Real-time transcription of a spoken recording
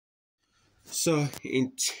So,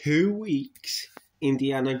 in 2 weeks,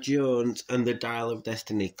 Indiana Jones and the Dial of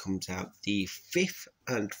Destiny comes out. The 5th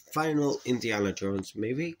and final Indiana Jones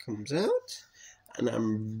movie comes out, and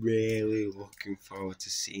I'm really looking forward to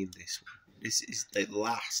seeing this one. This is the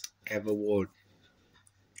last ever one.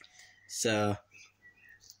 So,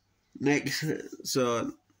 in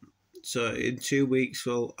 2 weeks,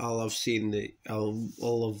 I'll have seen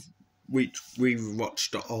we've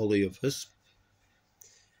watched all the others.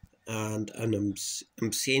 And I'm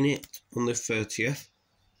seeing it on the 30th.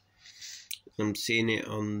 I'm seeing it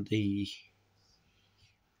on the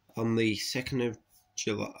 2nd of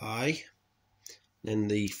July, then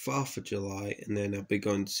the 4th of July, and then I'll be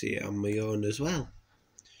going to see it on my own as well.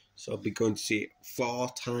 So I'll be going to see it 4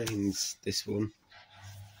 times, this one,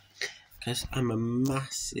 because I'm a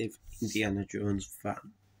massive Indiana Jones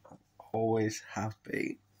fan. I always have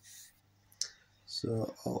been.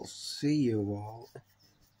 So I'll see you all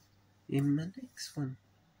in my next one.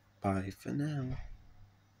 Bye for now.